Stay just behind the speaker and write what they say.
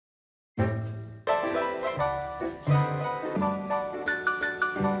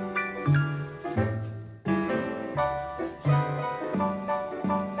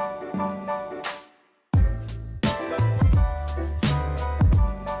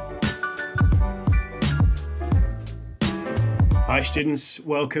Hi students,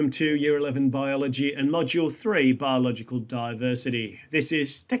 welcome to Year 11 Biology and Module 3 Biological Diversity. This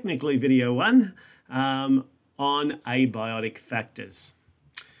is technically video 1 on abiotic factors.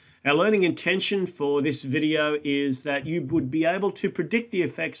 Our learning intention for this video is that you would be able to predict the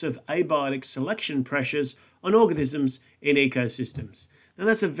effects of abiotic selection pressures on organisms in ecosystems. Now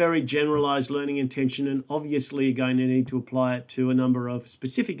that's a very generalized learning intention, and obviously you're going to need to apply it to a number of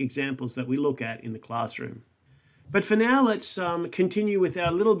specific examples that we look at in the classroom. But for now, let's continue with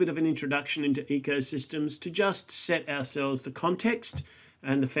our little bit of an introduction into ecosystems to just set ourselves the context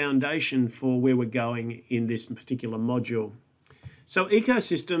and the foundation for where we're going in this particular module. So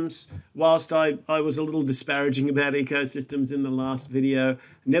ecosystems, whilst I was a little disparaging about ecosystems in the last video,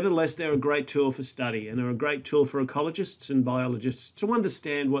 nevertheless, they're a great tool for study and are a great tool for ecologists and biologists to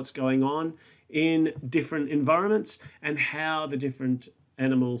understand what's going on in different environments and how the different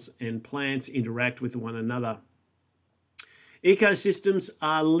animals and plants interact with one another. Ecosystems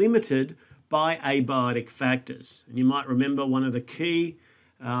are limited by abiotic factors. And you might remember one of the key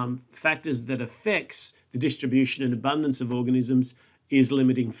factors that affects the distribution and abundance of organisms is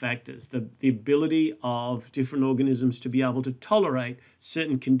limiting factors. The ability of different organisms to be able to tolerate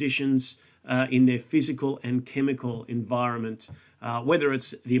certain conditions in their physical and chemical environment, whether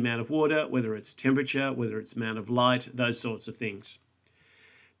it's the amount of water, whether it's temperature, whether it's amount of light, those sorts of things.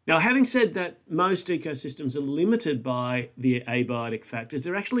 Now, having said that most ecosystems are limited by the abiotic factors,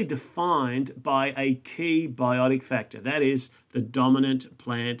 they're actually defined by a key biotic factor, that is the dominant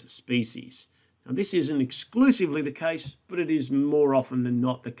plant species. Now, this isn't exclusively the case, but it is more often than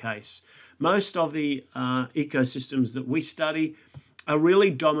not the case. Most of the ecosystems that we study are really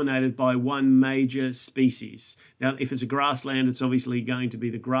dominated by one major species. Now, if it's a grassland, it's obviously going to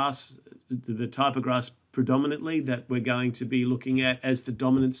be the grass, the type of grass predominantly that we're going to be looking at as the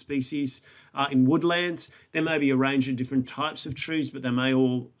dominant species. In woodlands, there may be a range of different types of trees, but they may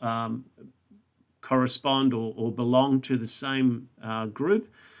all correspond or belong to the same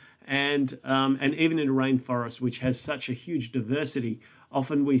group. And even in a rainforest, which has such a huge diversity,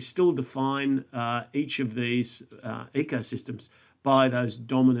 often we still define each of these ecosystems by those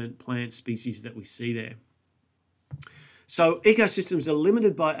dominant plant species that we see there. So ecosystems are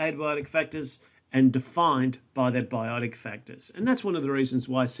limited by abiotic factors and defined by their biotic factors. And that's one of the reasons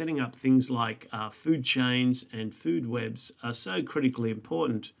why setting up things like food chains and food webs are so critically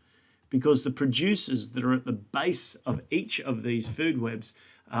important, because the producers that are at the base of each of these food webs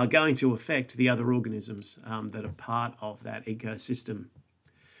are going to affect the other organisms that are part of that ecosystem.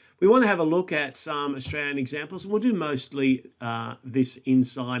 We want to have a look at some Australian examples. We'll do mostly this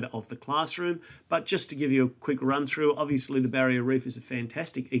inside of the classroom, but just to give you a quick run through, obviously the barrier reef is a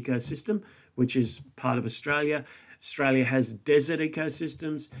fantastic ecosystem, which is part of Australia. Australia has desert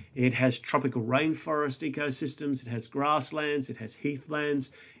ecosystems, it has tropical rainforest ecosystems, it has grasslands, it has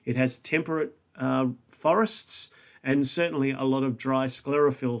heathlands, it has temperate forests, and certainly a lot of dry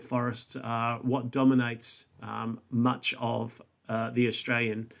sclerophyll forests are what dominates much of the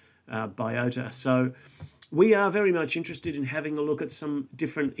Australian biota. So we are very much interested in having a look at some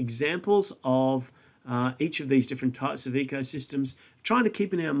different examples of each of these different types of ecosystems, trying to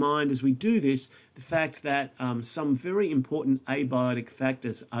keep in our mind as we do this the fact that some very important abiotic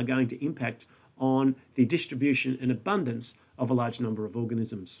factors are going to impact on the distribution and abundance of a large number of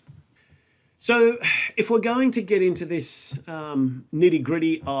organisms. So if we're going to get into this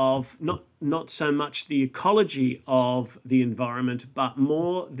nitty-gritty of not so much the ecology of the environment, but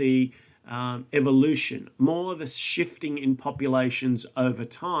more the evolution, more the shifting in populations over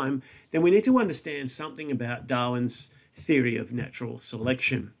time, then we need to understand something about Darwin's theory of natural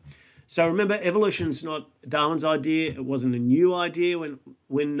selection. So remember, evolution's not Darwin's idea. It wasn't a new idea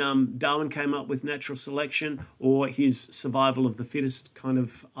when Darwin came up with natural selection or his survival of the fittest kind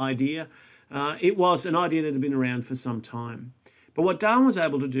of idea. It was an idea that had been around for some time. But what Darwin was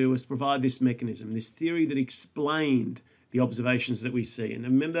able to do was provide this mechanism, this theory that explained the observations that we see. And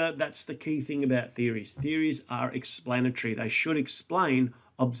remember, that's the key thing about theories. Theories are explanatory. They should explain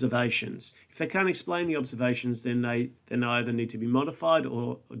observations. If they can't explain the observations, then they either need to be modified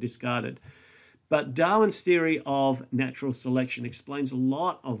or discarded. But Darwin's theory of natural selection explains a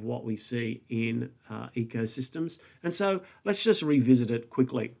lot of what we see in ecosystems. And so let's just revisit it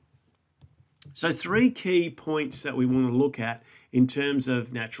quickly. So 3 key points that we want to look at in terms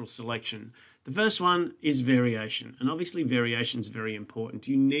of natural selection. The first one is variation, and obviously variation is very important.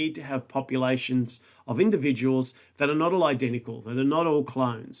 You need to have populations of individuals that are not all identical, that are not all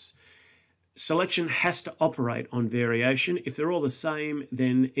clones. Selection has to operate on variation. If they're all the same,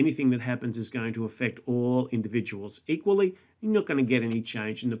 then anything that happens is going to affect all individuals equally. You're not going to get any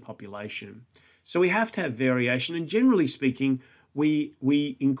change in the population. So we have to have variation, and generally speaking,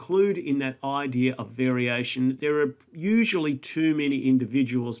 we include in that idea of variation, there are usually too many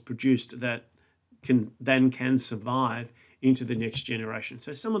individuals produced that can survive into the next generation.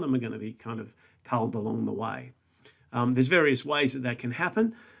 So some of them are going to be kind of culled along the way. There's various ways that can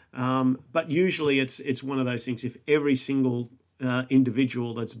happen, but usually it's one of those things. If every single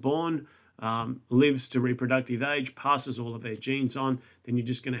individual that's born lives to reproductive age, passes all of their genes on, then you're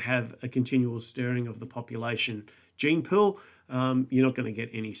just going to have a continual stirring of the population gene pool. You're not going to get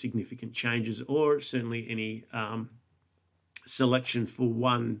any significant changes, or certainly any selection for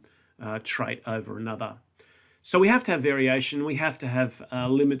one trait over another. So we have to have variation. We have to have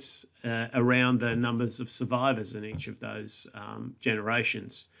limits around the numbers of survivors in each of those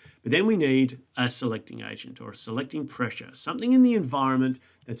generations. But then we need a selecting agent or a selecting pressure, something in the environment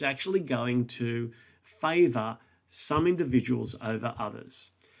that's actually going to favour some individuals over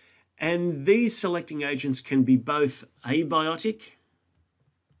others. And these selecting agents can be both abiotic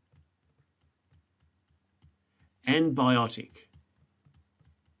and biotic.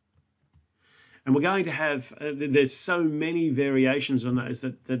 And we're going to have, there's so many variations on those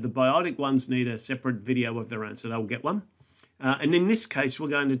that the biotic ones need a separate video of their own, so they'll get one. And in this case, we're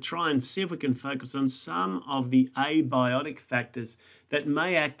going to try and see if we can focus on some of the abiotic factors that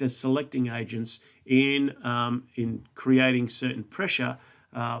may act as selecting agents in creating certain pressure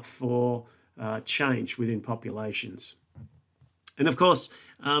for change within populations. And of course,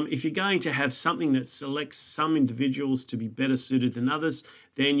 if you're going to have something that selects some individuals to be better suited than others,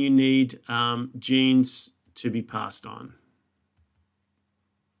 then you need genes to be passed on.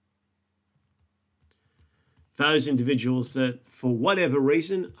 Those individuals that, for whatever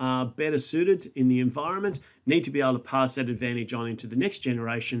reason, are better suited in the environment need to be able to pass that advantage on into the next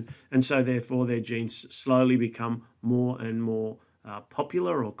generation, and so therefore their genes slowly become more and more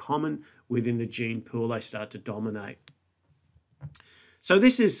popular or common within the gene pool. They start to dominate. So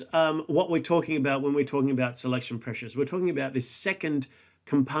this is what we're talking about when we're talking about selection pressures. We're talking about this second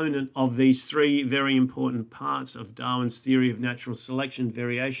component of these three very important parts of Darwin's theory of natural selection: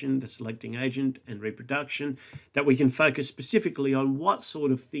 variation, the selecting agent, and reproduction, that we can focus specifically on what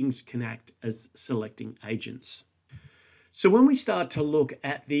sort of things can act as selecting agents. So when we start to look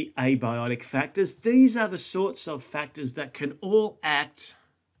at the abiotic factors, these are the sorts of factors that can all act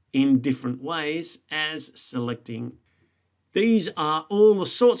in different ways as selecting. These are all the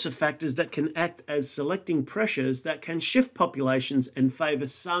sorts of factors that can act as selecting pressures that can shift populations and favour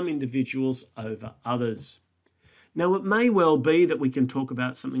some individuals over others. Now, it may well be that we can talk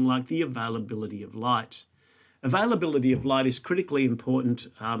about something like the availability of light. Availability of light is critically important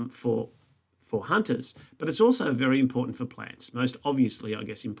for hunters, but it's also very important for plants. Most obviously, I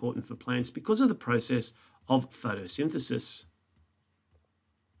guess, important for plants because of the process of photosynthesis.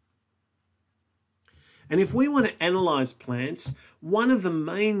 And if we want to analyse plants, one of the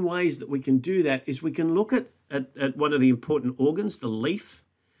main ways that we can do that is we can look at one of the important organs, the leaf,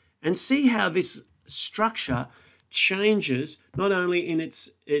 and see how this structure changes not only in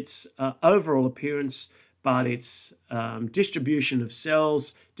its overall appearance, but its distribution of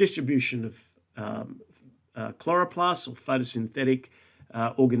cells, distribution of chloroplasts or photosynthetic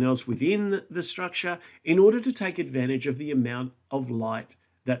organelles within the structure, in order to take advantage of the amount of light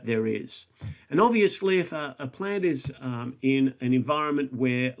that there is. And obviously, if a plant is in an environment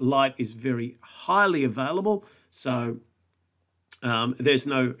where light is very highly available, so there's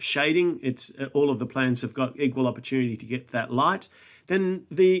no shading, it's all of the plants have got equal opportunity to get that light, then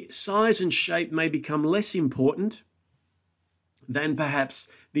the size and shape may become less important than perhaps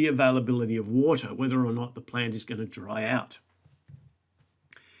the availability of water, whether or not the plant is going to dry out.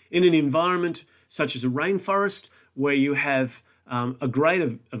 In an environment such as a rainforest, where you have a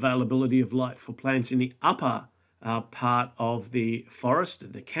great availability of light for plants in the upper part of the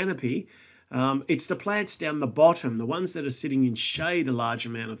forest, the canopy, it's the plants down the bottom, the ones that are sitting in shade a large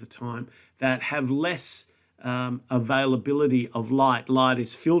amount of the time, that have less availability of light. Light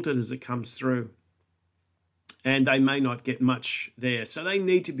is filtered as it comes through, and they may not get much there. So they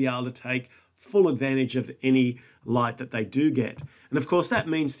need to be able to take full advantage of any light that they do get. And of course, that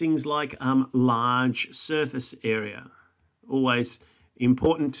means things like large surface area. Always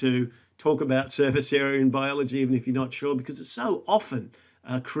important to talk about surface area in biology, even if you're not sure, because it's so often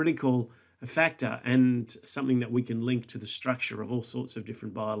a critical factor and something that we can link to the structure of all sorts of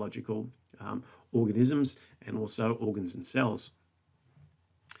different biological organisms and also organs and cells.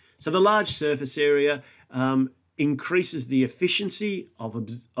 So the large surface area increases the efficiency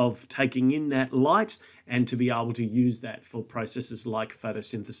of taking in that light and to be able to use that for processes like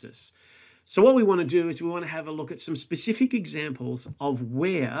photosynthesis. So what we want to do is we want to have a look at some specific examples of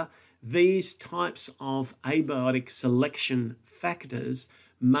where these types of abiotic selection factors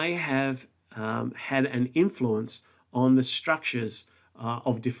may have had an influence on the structures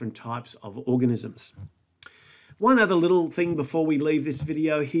of different types of organisms. One other little thing before we leave this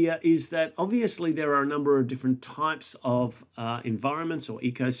video here is that obviously there are a number of different types of environments or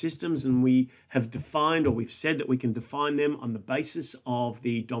ecosystems, and we have defined, or we've said that we can define them on the basis of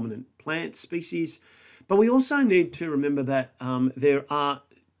the dominant plant species. But we also need to remember that there are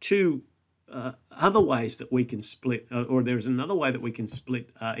two other ways that we can split, or there's another way that we can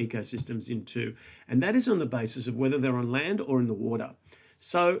split ecosystems into, and that is on the basis of whether they're on land or in the water.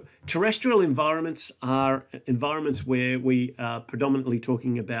 So terrestrial environments are environments where we are predominantly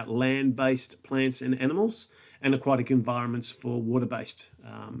talking about land-based plants and animals, and aquatic environments for water-based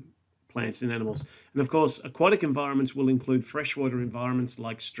plants and animals. And of course, aquatic environments will include freshwater environments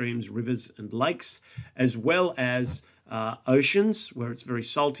like streams, rivers, and lakes, as well as oceans where it's very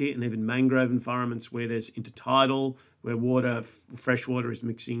salty, and even mangrove environments where there's intertidal, where fresh water is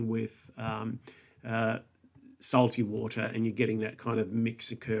mixing with salty water, and you're getting that kind of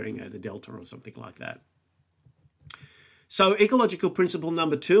mix occurring at the delta or something like that. So ecological principle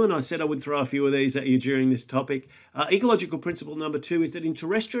number 2, and I said I would throw a few of these at you during this topic. Ecological principle number 2 is that in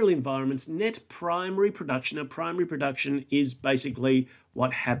terrestrial environments, net primary production, and primary production is basically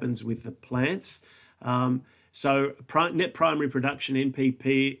what happens with the plants. So net primary production,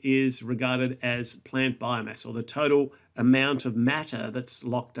 NPP, is regarded as plant biomass, or the total amount of matter that's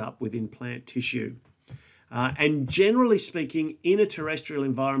locked up within plant tissue. And generally speaking, in a terrestrial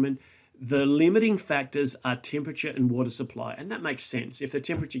environment, the limiting factors are temperature and water supply. And that makes sense. If the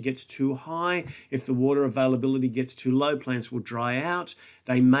temperature gets too high, if the water availability gets too low, plants will dry out.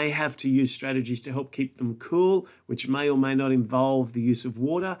 They may have to use strategies to help keep them cool, which may or may not involve the use of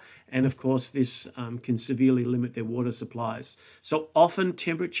water. And of course, this can severely limit their water supplies. So often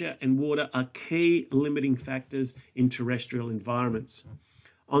temperature and water are key limiting factors in terrestrial environments.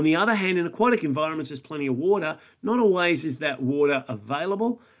 On the other hand, in aquatic environments, there's plenty of water. Not always is that water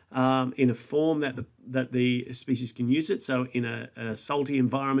available in a form that the species can use it. So in a salty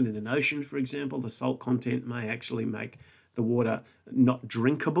environment, in an ocean, for example, the salt content may actually make the water not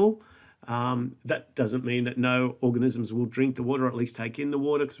drinkable. That doesn't mean that no organisms will drink the water, or at least take in the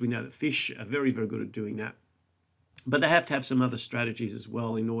water, because we know that fish are very, very good at doing that. But they have to have some other strategies as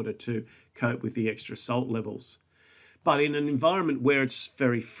well in order to cope with the extra salt levels. But in an environment where it's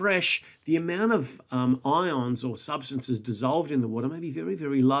very fresh, the amount of ions or substances dissolved in the water may be very,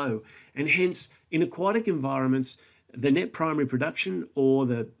 very low. And hence, in aquatic environments, the net primary production, or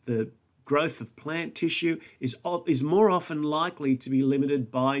the growth of plant tissue, is more often likely to be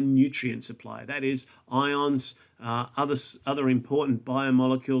limited by nutrient supply. That is, ions, other important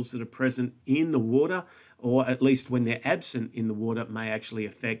biomolecules that are present in the water, or at least when they're absent in the water, may actually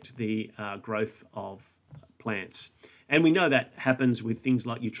affect the growth of plants. And we know that happens with things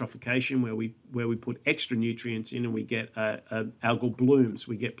like eutrophication, where we put extra nutrients in and we get algal blooms.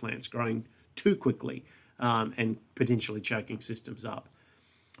 We get plants growing too quickly and potentially choking systems up.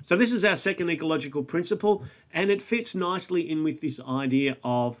 So this is our second ecological principle, and it fits nicely in with this idea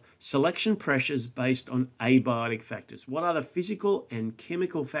of selection pressures based on abiotic factors. What are the physical and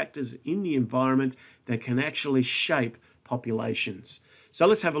chemical factors in the environment that can actually shape populations? So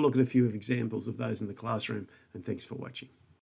let's have a look at a few examples of those in the classroom, and thanks for watching.